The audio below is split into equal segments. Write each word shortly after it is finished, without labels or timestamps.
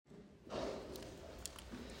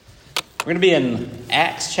We're going to be in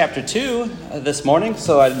Acts chapter 2 this morning,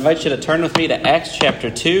 so I invite you to turn with me to Acts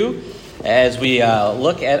chapter 2 as we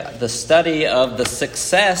look at the study of the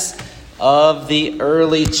success of the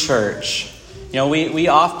early church. You know, we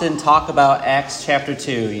often talk about Acts chapter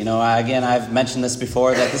 2. You know, again, I've mentioned this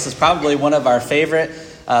before, that this is probably one of our favorite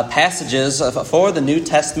passages for the New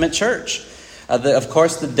Testament church. Of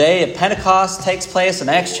course, the day of Pentecost takes place in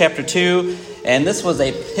Acts chapter 2, and this was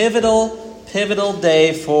a pivotal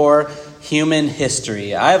day for human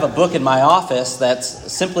history. I have a book in my office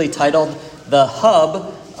that's simply titled The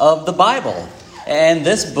Hub of the Bible. And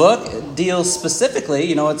this book deals specifically,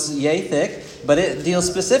 you know, it's yay thick, but it deals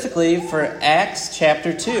specifically for Acts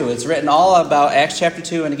chapter 2. It's written all about Acts chapter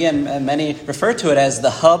 2, and again, many refer to it as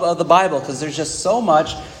the hub of the Bible because there's just so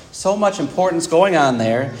much importance going on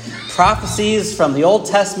there. Prophecies from the Old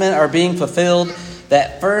Testament are being fulfilled.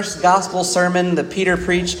 That first gospel sermon that Peter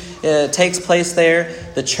preached takes place there.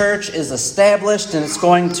 The church is established, and it's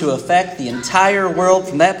going to affect the entire world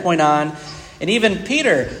from that point on. And even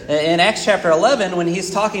Peter, in Acts chapter 11, when he's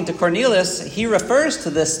talking to Cornelius, he refers to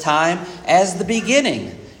this time as the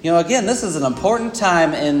beginning. You know, again, this is an important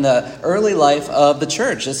time in the early life of the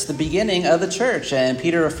church. It's the beginning of the church, and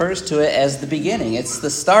Peter refers to it as the beginning. It's the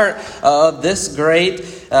start of this great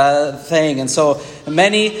thing. And so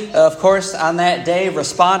many, of course, on that day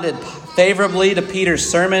responded favorably to Peter's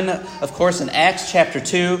sermon. Of course, in Acts chapter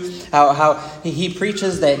 2, how he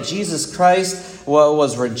preaches that Jesus Christ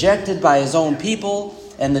was rejected by his own people,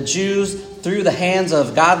 and the Jews, through the hands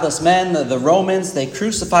of godless men, the Romans, they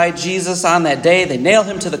crucified Jesus on that day. They nailed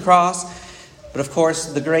him to the cross. But of course,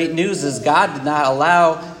 the great news is God did not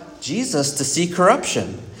allow Jesus to see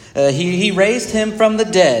corruption. He raised him from the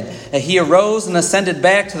dead. He arose and ascended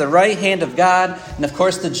back to the right hand of God. And of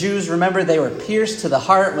course, the Jews, remember, they were pierced to the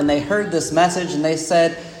heart when they heard this message. And they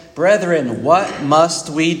said, "Brethren, what must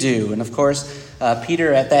we do?" And of course,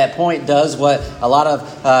 Peter at that point does what a lot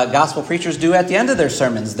of gospel preachers do at the end of their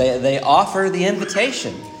sermons. They offer the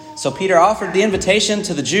invitation. So Peter offered the invitation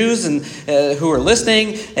to the Jews and who were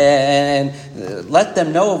listening and let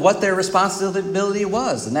them know of what their responsibility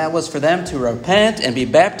was. And that was for them to repent and be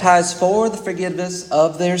baptized for the forgiveness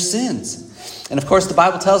of their sins. And of course, the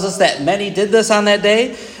Bible tells us that many did this on that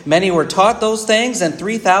day. Many were taught those things, and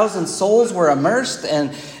 3,000 souls were immersed.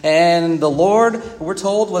 And the Lord, we're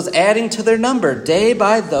told, was adding to their number day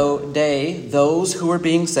by day those who were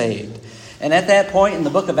being saved. And at that point in the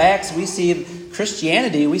book of Acts, we see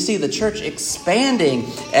Christianity, we see the church expanding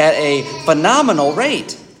at a phenomenal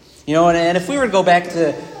rate. You know, and if we were to go back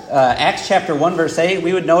to Acts chapter 1, verse 8,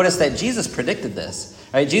 we would notice that Jesus predicted this.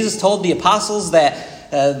 Right? Jesus told the apostles that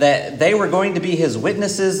they were going to be his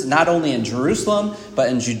witnesses, not only in Jerusalem, but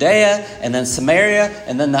in Judea, and then Samaria,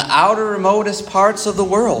 and then the outer remotest parts of the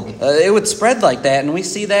world. It would spread like that, and we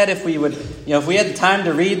see that if we had the time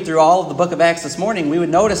to read through all of the book of Acts this morning, we would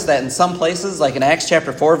notice that in some places, like in Acts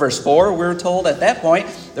chapter 4, verse 4, we were told at that point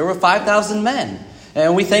there were 5,000 men.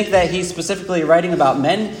 And we think that he's specifically writing about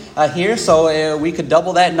men here, so we could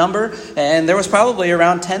double that number. And there was probably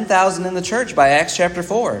around 10,000 in the church by Acts chapter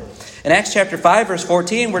 4. In Acts chapter 5, verse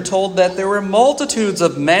 14, we're told that there were multitudes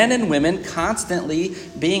of men and women constantly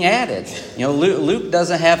being added. You know, Luke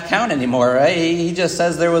doesn't have count anymore, right? He just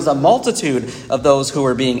says there was a multitude of those who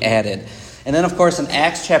were being added. And then, of course, in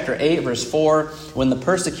Acts chapter 8, verse 4, when the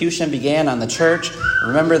persecution began on the church,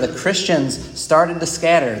 remember the Christians started to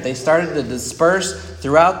scatter. They started to disperse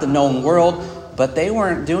throughout the known world, but they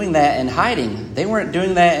weren't doing that in hiding. They weren't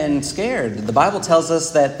doing that in scared. The Bible tells us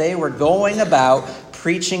that they were going about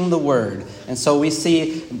preaching the word. And so we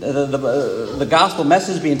see the gospel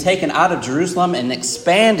message being taken out of Jerusalem and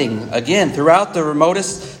expanding, again, throughout the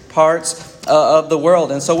remotest parts of the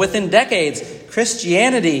world. And so within decades,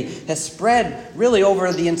 Christianity has spread really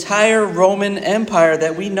over the entire Roman Empire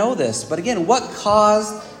that we know this. But again, what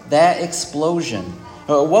caused that explosion?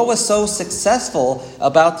 What was so successful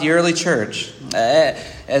about the early church?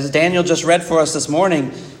 As Daniel just read for us this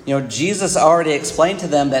morning, you know, Jesus already explained to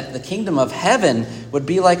them that the kingdom of heaven would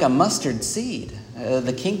be like a mustard seed.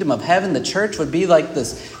 The kingdom of heaven, the church, would be like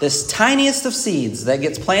this tiniest of seeds that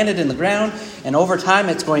gets planted in the ground, and over time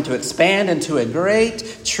it's going to expand into a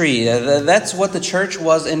great tree. That's what the church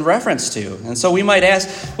was in reference to. And so we might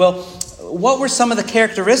ask, well, what were some of the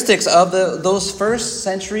characteristics of those first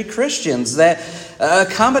century Christians that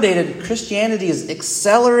accommodated Christianity's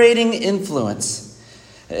accelerating influence?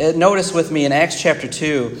 Notice with me in Acts chapter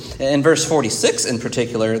 2, in verse 46 in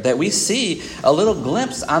particular, that we see a little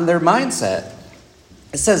glimpse on their mindset.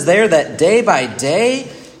 It says there that day by day,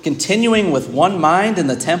 continuing with one mind in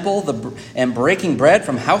the temple and breaking bread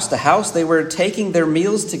from house to house. They were taking their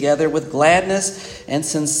meals together with gladness and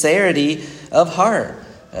sincerity of heart.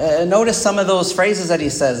 Notice some of those phrases that he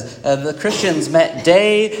says. The Christians met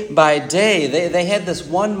day by day. They had this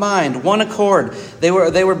one mind, one accord. They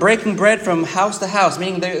were breaking bread from house to house,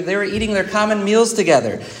 meaning they were eating their common meals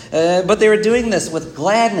together. But they were doing this with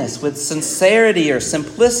gladness, with sincerity or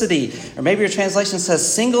simplicity, or maybe your translation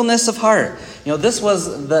says singleness of heart. This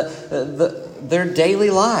was their daily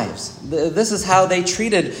lives. This is how they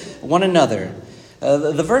treated one another.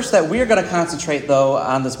 The verse that we're going to concentrate, though,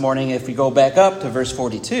 on this morning, if we go back up to verse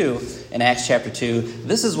 42 in Acts chapter 2,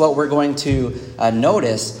 this is what we're going to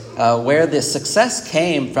notice where the success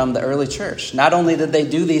came from the early church. Not only did they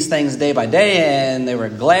do these things day by day, and they were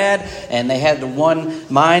glad, and they had one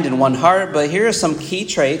mind and one heart, but here are some key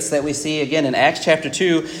traits that we see, again, in Acts chapter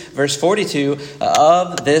 2, verse 42,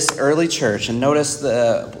 of this early church. And notice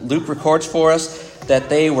Luke records for us that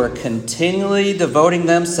they were continually devoting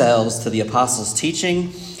themselves to the apostles'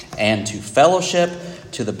 teaching and to fellowship,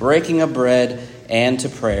 to the breaking of bread, and to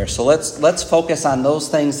prayer. So let's focus on those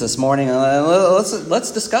things this morning.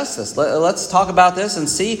 Let's discuss this. Let's talk about this and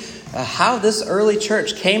see how this early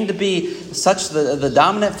church came to be such the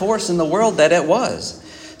dominant force in the world that it was.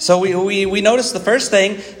 So we notice the first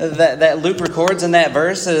thing that Luke records in that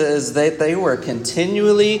verse is that they were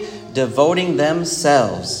continually devoting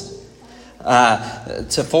themselves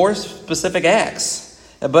to 4 specific acts.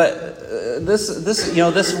 But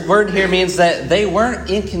this word here means that they weren't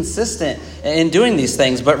inconsistent in doing these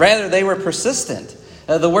things, but rather they were persistent.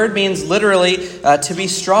 The word means literally to be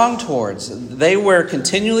strong towards. They were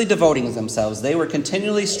continually devoting themselves. They were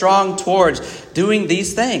continually strong towards doing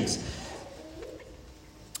these things.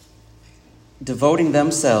 Devoting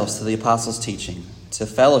themselves to the apostles' teaching, to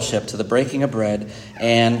fellowship, to the breaking of bread,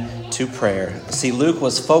 and to prayer. See, Luke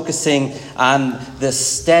was focusing on this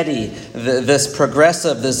steady, this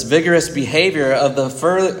progressive, this vigorous behavior of the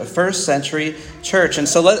first century church. And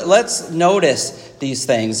so let's notice these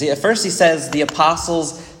things. First, he says the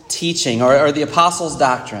apostles' teaching or the apostles'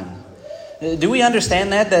 doctrine. Do we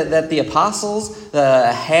understand that the apostles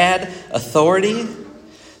had authority?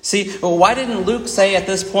 See, why didn't Luke say at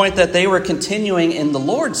this point that they were continuing in the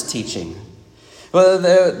Lord's teaching? Well,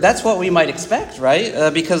 that's what we might expect,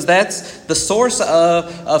 right? Because that's the source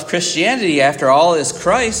of Christianity, after all, is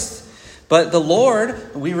Christ. But the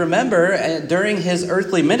Lord, we remember, during his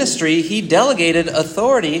earthly ministry, he delegated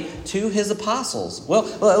authority to his apostles. Well,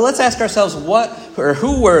 let's ask ourselves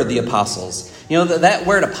who were the apostles? That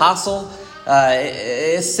word apostle,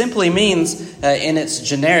 it simply means, in its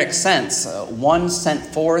generic sense, one sent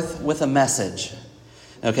forth with a message.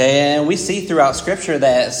 Okay, and we see throughout Scripture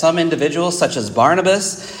that some individuals such as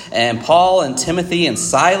Barnabas and Paul and Timothy and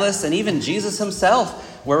Silas and even Jesus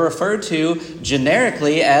himself were referred to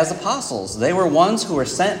generically as apostles. They were ones who were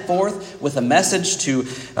sent forth with a message to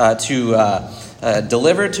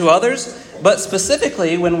deliver to others. But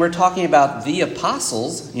specifically, when we're talking about the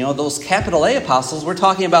apostles, those capital A apostles, we're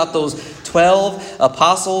talking about those 12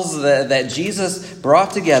 apostles that Jesus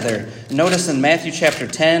brought together. Notice in Matthew chapter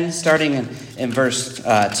 10, starting in verse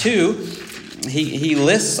 2, he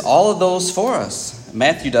lists all of those for us.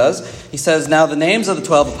 Matthew does. He says, "Now the names of the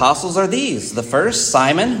 12 apostles are these. The first,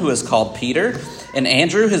 Simon, who is called Peter, and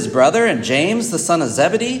Andrew his brother, and James the son of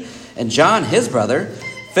Zebedee, and John his brother,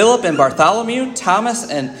 Philip and Bartholomew, Thomas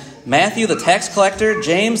and Matthew the tax collector,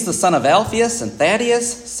 James the son of Alphaeus and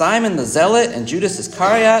Thaddeus, Simon the zealot, and Judas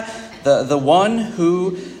Iscariot, the one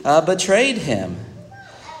who betrayed him."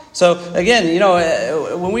 So again,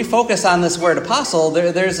 when we focus on this word apostle,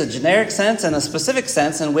 there's a generic sense and a specific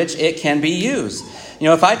sense in which it can be used.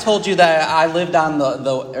 If I told you that I lived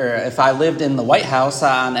if I lived in the White House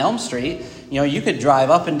on Elm Street, you could drive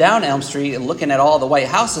up and down Elm Street looking at all the white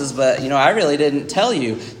houses, but, I really didn't tell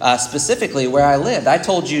you specifically where I lived. I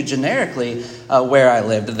told you generically where I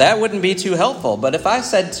lived. That wouldn't be too helpful. But if I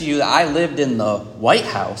said to you that I lived in the White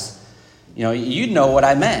House, you'd know what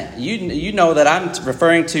I meant. You know that I'm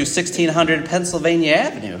referring to 1600 Pennsylvania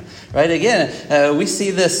Avenue, right? Again, we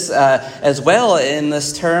see this as well in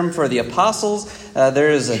this term for the apostles.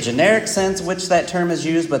 There is a generic sense in which that term is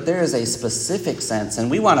used, but there is a specific sense. And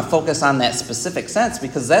we want to focus on that specific sense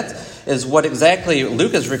because that is what exactly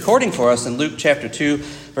Luke is recording for us in Luke chapter 2,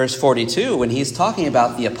 verse 42, when he's talking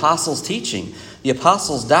about the apostles' teaching, the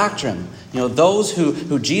apostles' doctrine. Those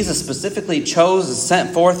who Jesus specifically chose and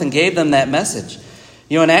sent forth and gave them that message.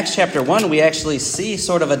 In Acts chapter 1, we actually see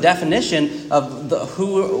sort of a definition of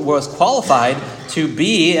who was qualified to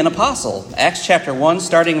be an apostle. Acts chapter 1,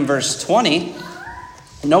 starting in verse 20,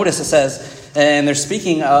 notice it says, And they're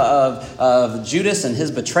speaking of Judas and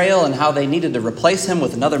his betrayal and how they needed to replace him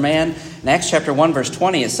with another man. In Acts chapter 1, verse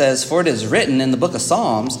 20, it says, "For it is written in the book of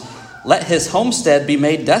Psalms, let his homestead be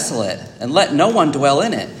made desolate, and let no one dwell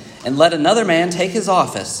in it, and let another man take his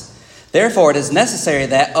office. Therefore it is necessary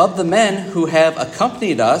that of the men who have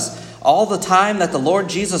accompanied us all the time that the Lord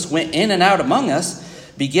Jesus went in and out among us,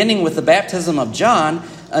 beginning with the baptism of John,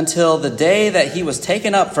 until the day that he was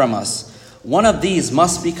taken up from us, one of these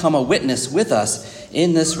must become a witness with us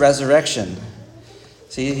in this resurrection."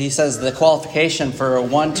 See, he says the qualification for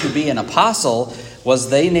one to be an apostle was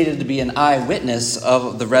they needed to be an eyewitness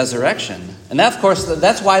of the resurrection. And that, of course,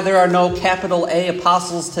 that's why there are no capital A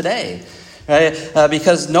apostles today. Right?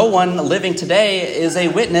 Because no one living today is a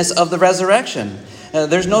witness of the resurrection.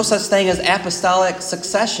 There's no such thing as apostolic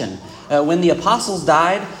succession. When the apostles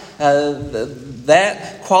died,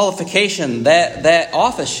 that qualification, that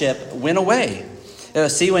authorship went away.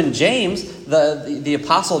 See, when James, the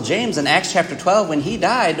apostle James in Acts chapter 12, when he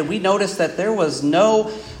died, we noticed that there was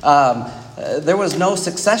no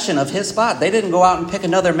succession of his spot. They didn't go out and pick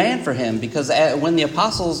another man for him, because when the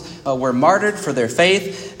apostles were martyred for their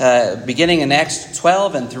faith, beginning in Acts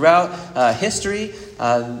 12 and throughout history,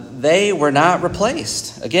 they were not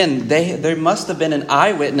replaced. Again, there must have been an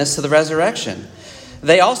eyewitness to the resurrection.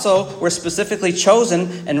 They also were specifically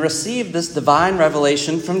chosen and received this divine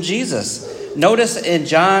revelation from Jesus. Notice in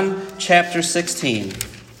John chapter 16.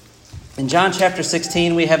 In John chapter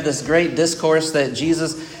 16, we have this great discourse that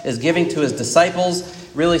Jesus is giving to his disciples,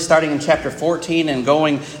 really starting in chapter 14 and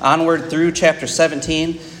going onward through chapter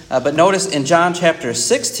 17. But notice in John chapter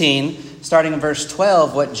 16, starting in verse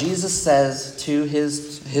 12, what Jesus says to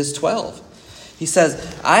his 12. He says,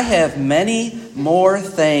 "I have many more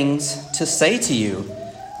things to say to you,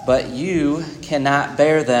 but you cannot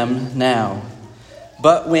bear them now.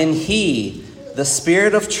 But when He, the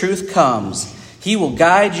Spirit of truth, comes, He will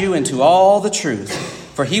guide you into all the truth.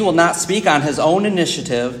 For He will not speak on His own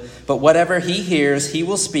initiative, but whatever He hears, He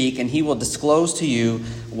will speak, and He will disclose to you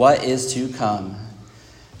what is to come."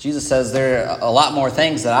 Jesus says there are a lot more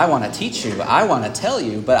things that I want to teach you, I want to tell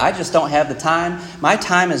you, but I just don't have the time. My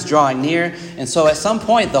time is drawing near. And so at some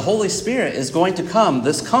point, the Holy Spirit is going to come,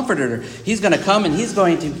 this Comforter. He's going to come and He's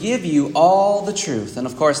going to give you all the truth. And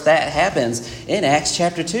of course, that happens in Acts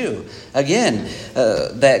chapter 2. Again,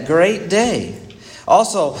 that great day.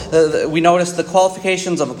 Also, we notice the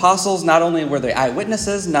qualifications of apostles. Not only were they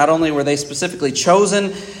eyewitnesses, not only were they specifically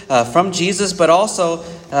chosen from Jesus, but also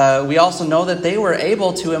we also know that they were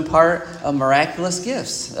able to impart miraculous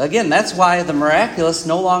gifts. Again, that's why the miraculous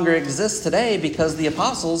no longer exists today, because the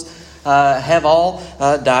apostles have all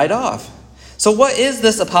died off. So what is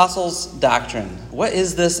this apostles' doctrine? What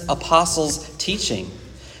is this apostles' teaching?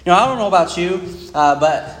 You know, I don't know about you,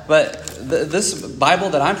 but this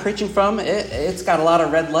Bible that I'm preaching from, it's got a lot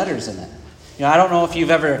of red letters in it. You know, I don't know if you've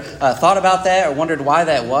ever thought about that or wondered why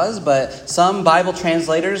that was, but some Bible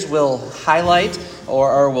translators will highlight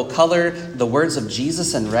or will color the words of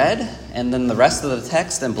Jesus in red and then the rest of the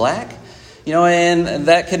text in black. You know, and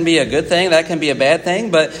that can be a good thing, that can be a bad thing,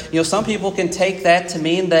 but, you know, some people can take that to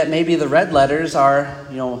mean that maybe the red letters are,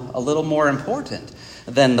 you know, a little more important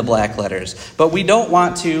than the black letters. But we don't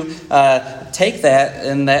want to take that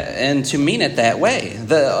and to mean it that way.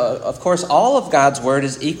 Of course, all of God's word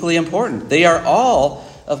is equally important. They are all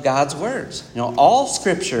of God's words. You know, all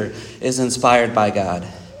Scripture is inspired by God.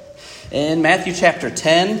 In Matthew chapter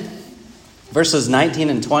 10, verses 19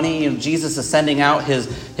 and 20, you know, Jesus is sending out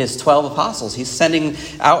his 12 apostles. He's sending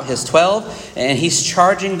out his 12, and he's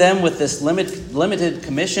charging them with this limited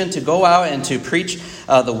commission to go out and to preach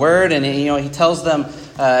the word. And, you know, he tells them,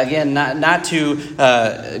 again, not to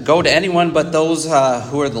go to anyone but those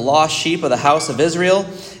who are the lost sheep of the house of Israel.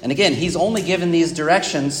 And again, he's only given these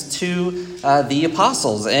directions to the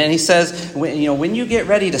apostles. And he says, when you get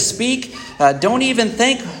ready to speak, don't even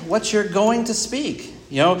think what you're going to speak.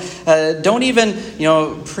 Don't even,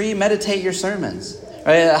 premeditate your sermons.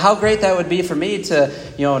 Right? How great that would be for me to,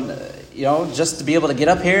 just to be able to get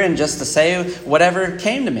up here and just to say whatever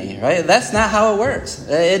came to me. Right? That's not how it works.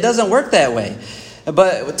 It doesn't work that way.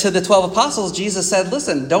 But to the 12 apostles, Jesus said,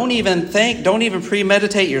 listen, don't even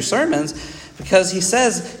premeditate your sermons, because he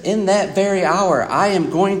says, in that very hour, I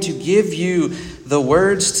am going to give you the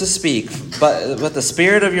words to speak, but the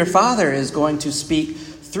Spirit of your Father is going to speak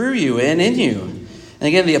through you and in you. And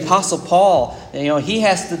again, the Apostle Paul, he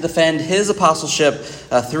has to defend his apostleship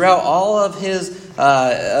throughout all of his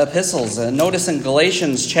epistles. Notice in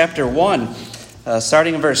Galatians chapter 1,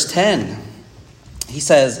 starting in verse 10, he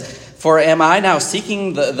says, "For am I now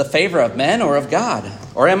seeking the favor of men or of God?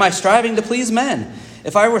 Or am I striving to please men?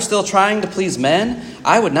 If I were still trying to please men,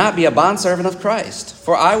 I would not be a bondservant of Christ.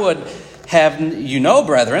 For I would have you know,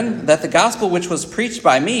 brethren, that the gospel which was preached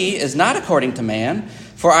by me is not according to man.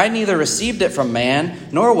 For I neither received it from man,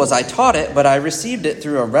 nor was I taught it, but I received it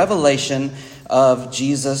through a revelation of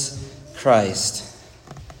Jesus Christ.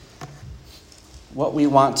 What we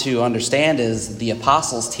want to understand is the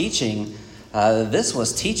apostles' teaching. This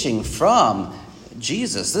was teaching from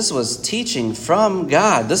Jesus. This was teaching from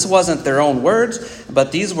God. This wasn't their own words,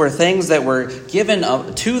 but these were things that were given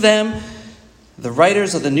to them. The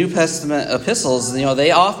writers of the New Testament epistles,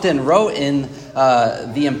 they often wrote in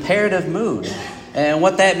the imperative mood. And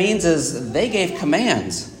what that means is they gave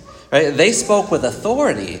commands. Right? They spoke with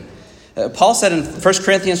authority. Paul said in 1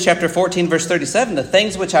 Corinthians chapter 14, verse 37, the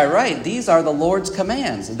things which I write, these are the Lord's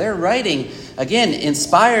commands. They're writing, again,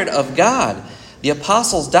 inspired of God. The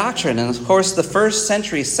apostles' doctrine, and of course the first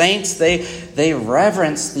century saints, they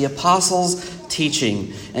reverence the apostles'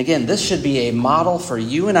 teaching. And again, this should be a model for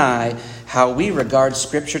you and I, how we regard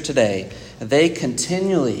Scripture today. They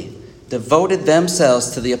continually devoted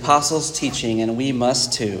themselves to the apostles' teaching, and we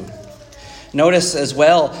must too. Notice as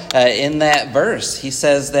well in that verse, he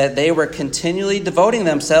says that they were continually devoting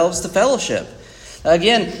themselves to fellowship.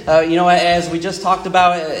 Again, as we just talked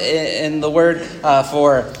about in the word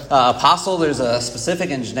for apostle, there's a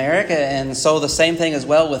specific and generic, and so the same thing as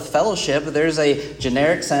well with fellowship. There's a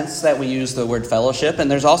generic sense that we use the word fellowship,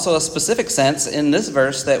 and there's also a specific sense in this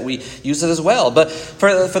verse that we use it as well. But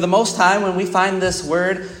for the most time, when we find this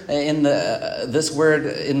word in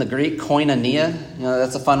the Greek, koinonia,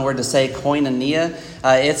 that's a fun word to say, koinonia.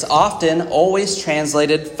 It's often always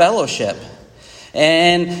translated fellowship.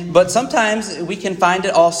 But sometimes we can find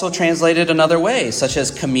it also translated another way, such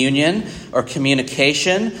as communion or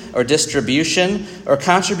communication or distribution or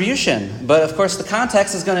contribution. But of course, the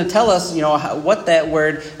context is going to tell us, what that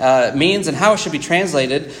word means and how it should be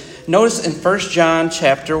translated. Notice in 1 John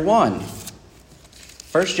chapter 1.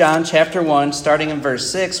 1 John chapter 1, starting in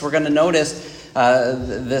verse 6, we're going to notice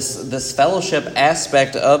this fellowship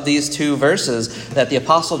aspect of these two verses that the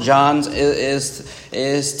Apostle John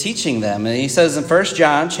is teaching them. And he says in 1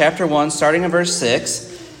 John chapter 1, starting in verse 6,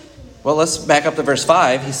 well, let's back up to verse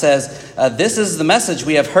 5. He says, this is the message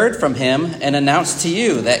we have heard from him and announced to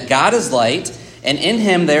you, that God is light, and in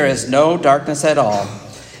him there is no darkness at all.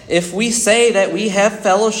 If we say that we have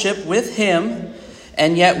fellowship with him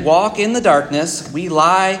and yet walk in the darkness, we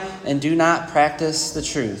lie and do not practice the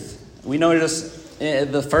truth. We notice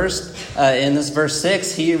in this verse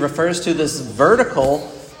 6, he refers to this vertical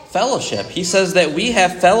fellowship. He says that we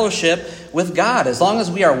have fellowship with God. As long as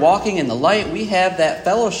we are walking in the light, we have that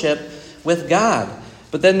fellowship with God.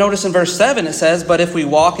 But then notice in verse 7, it says, but if we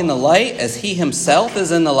walk in the light as he himself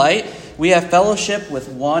is in the light, we have fellowship with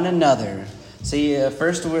one another. See,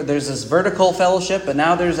 first there's this vertical fellowship, but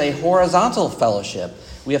now there's a horizontal fellowship.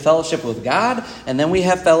 We have fellowship with God, and then we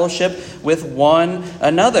have fellowship with one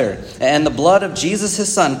another. And the blood of Jesus,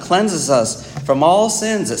 his Son, cleanses us from all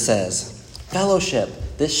sins, it says. Fellowship,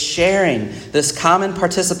 this sharing, this common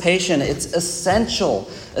participation, it's essential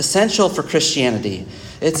for Christianity.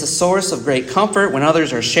 It's a source of great comfort when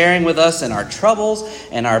others are sharing with us in our troubles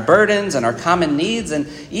and our burdens and our common needs and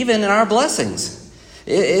even in our blessings.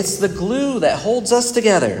 It's the glue that holds us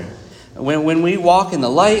together. When we walk in the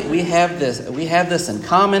light, we have this in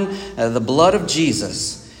common, the blood of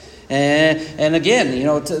Jesus. And again,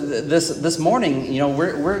 this morning,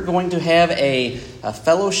 we're going to have a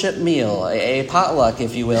fellowship meal, a potluck,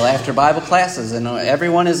 if you will, after Bible classes. And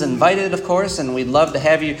everyone is invited, of course, and we'd love to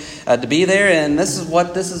have you to be there. And this is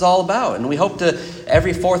what this is all about. And we hope to,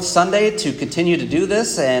 every fourth Sunday, to continue to do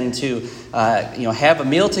this and to have a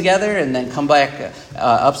meal together and then come back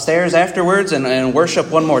upstairs afterwards and worship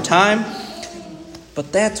one more time.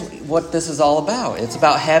 But that's what this is all about. It's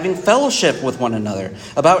about having fellowship with one another,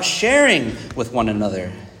 about sharing with one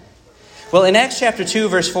another. Well, in Acts chapter 2,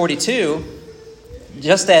 verse 42,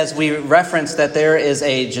 just as we referenced that there is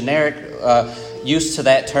a generic use to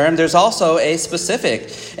that term, there's also a specific.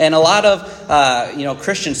 And a lot of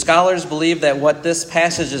Christian scholars believe that what this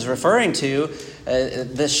passage is referring to,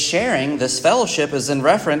 this sharing, this fellowship, is in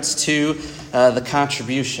reference to the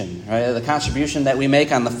contribution, right? The contribution that we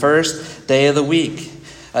make on the first day of the week.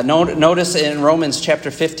 Notice in Romans chapter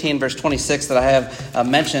 15, verse 26 that I have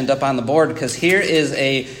mentioned up on the board, because here is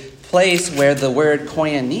a place where the word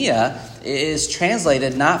koinonia is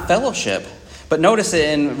translated not fellowship. But notice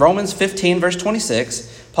in Romans 15, verse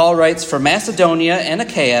 26, Paul writes, for Macedonia and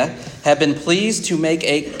Achaia have been pleased to make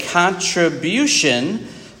a contribution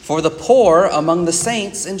for the poor among the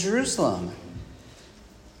saints in Jerusalem.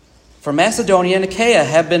 For Macedonia and Achaia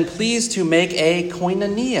have been pleased to make a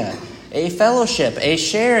koinonia. a fellowship, a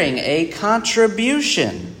sharing, a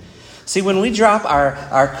contribution. See, when we drop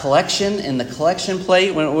our collection in the collection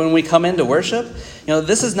plate, when we come into worship,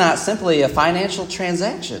 this is not simply a financial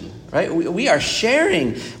transaction, right? We are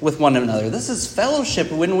sharing with one another. This is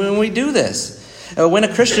fellowship when we do this. When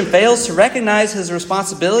a Christian fails to recognize his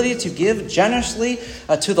responsibility to give generously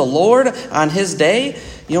to the Lord on his day,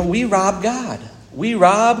 we rob God. We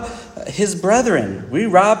rob his brethren. We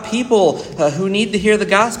rob people who need to hear the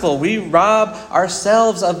gospel. We rob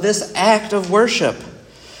ourselves of this act of worship.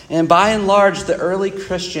 And by and large, the early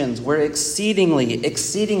Christians were exceedingly,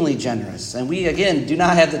 exceedingly generous. And we, again, do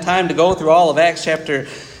not have the time to go through all of Acts chapter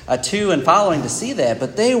 2 and following to see that.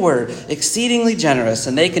 But they were exceedingly generous,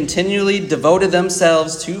 and they continually devoted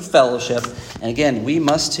themselves to fellowship. And again, we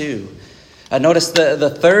must too. Notice the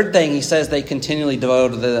third thing he says they continually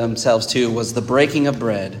devoted themselves to was the breaking of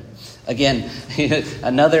bread. Again,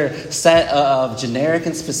 another set of generic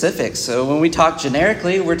and specifics. So when we talk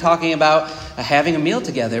generically, we're talking about having a meal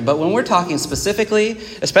together. But when we're talking specifically,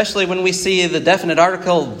 especially when we see the definite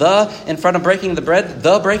article, the, in front of breaking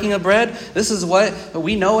the breaking of bread, this is what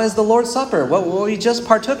we know as the Lord's Supper, what we just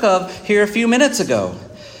partook of here a few minutes ago.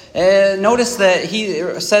 Notice that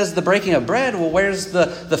he says the breaking of bread. Well, where's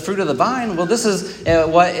the fruit of the vine? Well, this is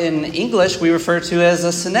what in English we refer to as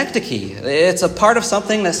a synecdoche. It's a part of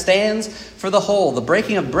something that stands for the whole. The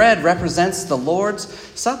breaking of bread represents the Lord's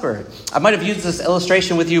Supper. I might have used this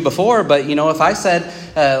illustration with you before, but if I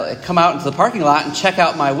said come out into the parking lot and check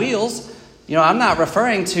out my wheels, I'm not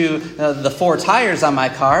referring to the 4 tires on my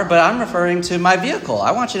car, but I'm referring to my vehicle.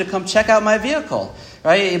 I want you to come check out my vehicle.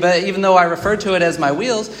 Right? But even though I referred to it as my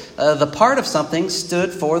wheels, the part of something stood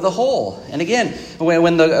for the whole. And again,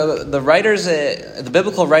 when the writers, the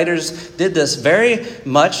biblical writers did this very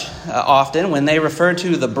much often, when they refer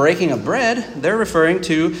to the breaking of bread, they're referring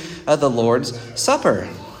to the Lord's Supper.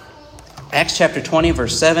 Acts chapter 20,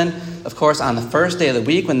 verse 7, of course, on the first day of the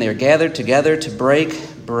week when they are gathered together to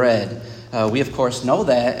break bread. We, of course, know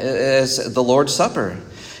that as the Lord's Supper.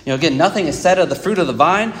 Again, nothing is said of the fruit of the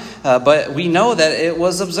vine, but we know that it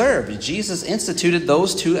was observed. Jesus instituted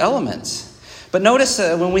those 2 elements. But notice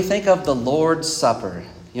when we think of the Lord's Supper,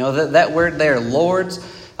 that word there, Lord's,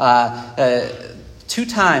 2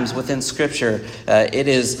 times within Scripture, it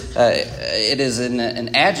is in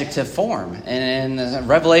an adjective form. And in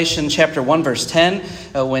Revelation chapter 1, verse 10,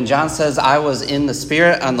 when John says, "I was in the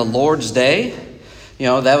Spirit on the Lord's day,"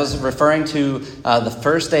 that was referring to the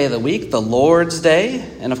first day of the week, the Lord's Day.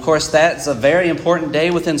 And of course, that's a very important day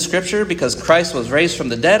within Scripture because Christ was raised from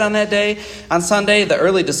the dead on that day. On Sunday, the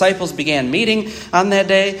early disciples began meeting on that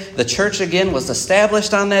day. The church again was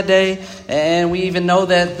established on that day. And we even know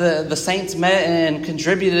that the saints met and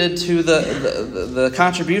contributed to the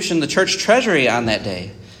contribution, the church treasury on that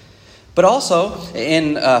day. But also,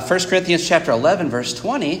 in 1 Corinthians chapter 11, verse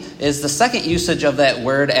 20, is the second usage of that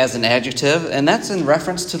word as an adjective, and that's in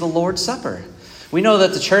reference to the Lord's Supper. We know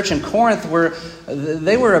that the church in Corinth were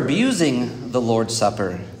abusing the Lord's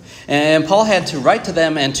Supper. And Paul had to write to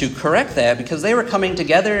them and to correct that because they were coming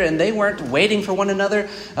together and they weren't waiting for one another.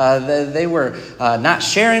 They were not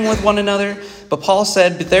sharing with one another. But Paul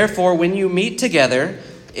said, "Therefore, when you meet together,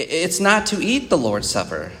 it's not to eat the Lord's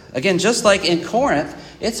Supper." Again, just like in Corinth,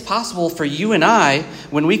 it's possible for you and I,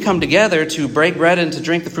 when we come together, to break bread and to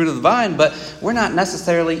drink the fruit of the vine, but we're not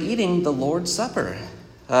necessarily eating the Lord's Supper.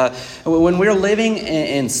 When we're living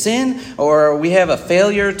in sin, or we have a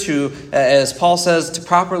failure to, as Paul says, to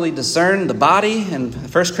properly discern the body in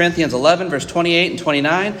 1 Corinthians 11, verse 28 and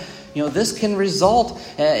 29, this can result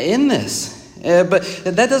in this. But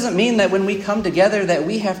that doesn't mean that when we come together that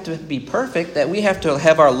we have to be perfect, that we have to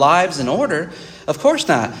have our lives in order. Of course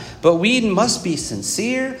not. But we must be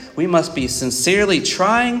sincere. We must be sincerely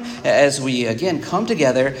trying as we, again, come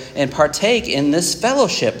together and partake in this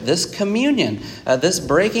fellowship, this communion, this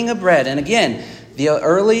breaking of bread. And again, the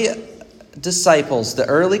early disciples, the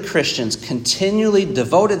early Christians continually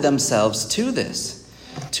devoted themselves to this,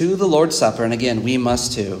 to the Lord's Supper. And again, we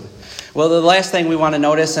must too. Well, the last thing we want to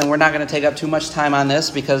notice, and we're not going to take up too much time on this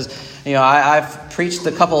because, I've preached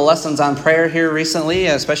a couple of lessons on prayer here recently,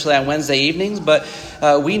 especially on Wednesday evenings, but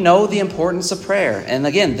we know the importance of prayer. And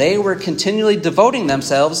again, they were continually devoting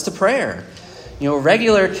themselves to prayer.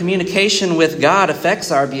 Regular communication with God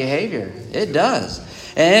affects our behavior. It does.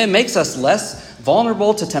 And it makes us less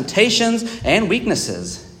vulnerable to temptations and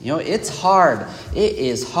weaknesses. It's hard. It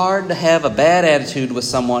is hard to have a bad attitude with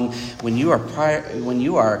someone when you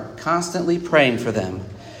are constantly praying for them.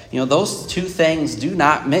 Those 2 things do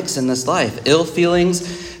not mix in this life. Ill feelings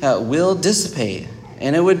will dissipate.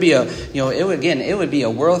 And it would be it would be a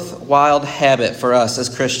worthwhile habit for us as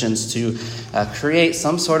Christians to create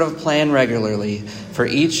some sort of plan regularly for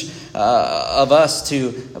each of us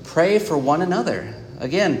to pray for one another.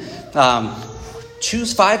 Again,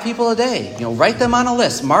 choose 5 people a day. Write them on a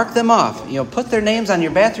list. Mark them off. Put their names on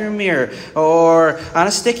your bathroom mirror or on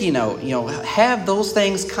a sticky note. Have those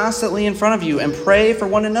things constantly in front of you and pray for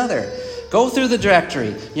one another. Go through the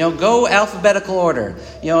directory. Go alphabetical order.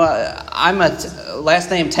 I'm a last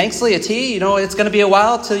name Tanksley, a T. It's going to be a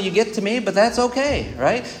while till you get to me, but that's okay,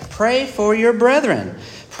 right? Pray for your brethren.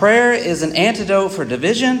 Prayer is an antidote for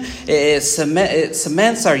division. It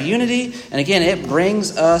cements our unity. And again, it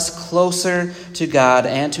brings us closer to God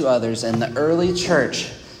and to others. And the early church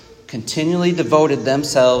continually devoted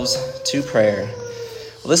themselves to prayer.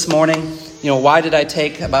 Well, this morning, why did I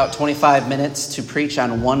take about 25 minutes to preach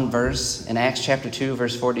on one verse in Acts chapter 2,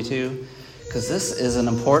 verse 42? Because this is an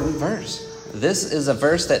important verse. This is a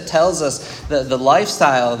verse that tells us the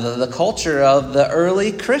lifestyle, the culture of the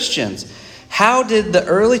early Christians. How did the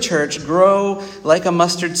early church grow like a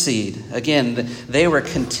mustard seed? Again, they were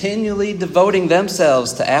continually devoting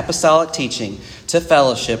themselves to apostolic teaching, to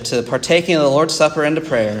fellowship, to partaking of the Lord's Supper and to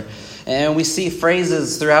prayer. And we see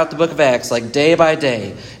phrases throughout the book of Acts like day by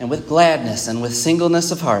day, and with gladness and with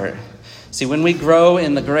singleness of heart. See, when we grow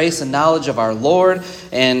in the grace and knowledge of our Lord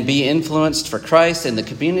and be influenced for Christ in the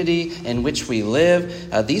community in which we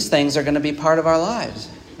live, these things are going to be part of our lives.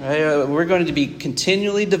 Right? We're going to be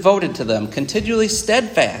continually devoted to them, continually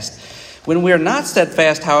steadfast. When we are not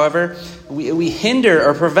steadfast, however, we hinder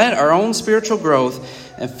or prevent our own spiritual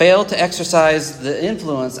growth and fail to exercise the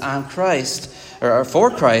influence on Christ or for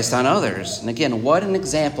Christ on others. And again, what an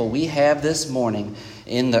example we have this morning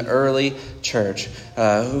in the early church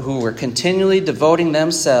who were continually devoting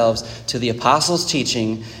themselves to the apostles'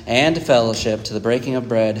 teaching and to fellowship, to the breaking of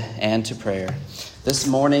bread and to prayer. This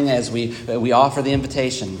morning, as we offer the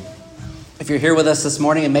invitation, if you're here with us this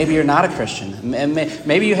morning and maybe you're not a Christian, and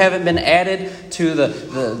maybe you haven't been added to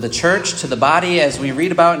the church, to the body, as we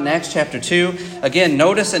read about in Acts chapter 2. Again,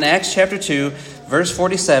 notice in Acts chapter 2, verse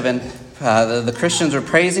 47, the Christians were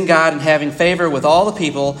praising God and having favor with all the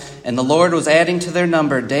people, and the Lord was adding to their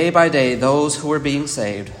number day by day those who were being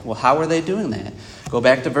saved. Well, how were they doing that? Go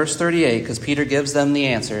back to verse 38, because Peter gives them the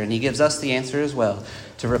answer, and he gives us the answer as well.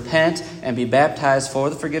 To repent and be baptized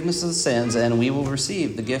for the forgiveness of the sins, and we will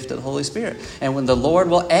receive the gift of the Holy Spirit. And when the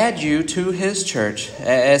Lord will add you to his church,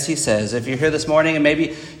 as he says. If you're here this morning and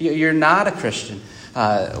maybe you're not a Christian,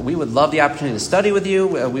 we would love the opportunity to study with you.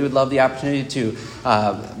 We would love the opportunity to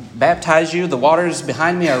baptize you. The waters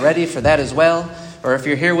behind me are ready for that as well. Or if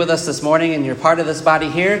you're here with us this morning and you're part of this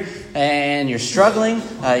body here and you're struggling,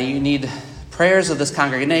 you need prayers of this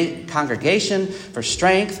congregation for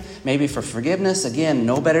strength, maybe for forgiveness. Again,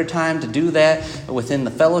 no better time to do that within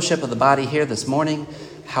the fellowship of the body here this morning.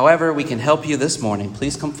 However we can help you this morning,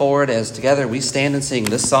 please come forward as together we stand and sing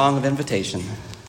this song of invitation.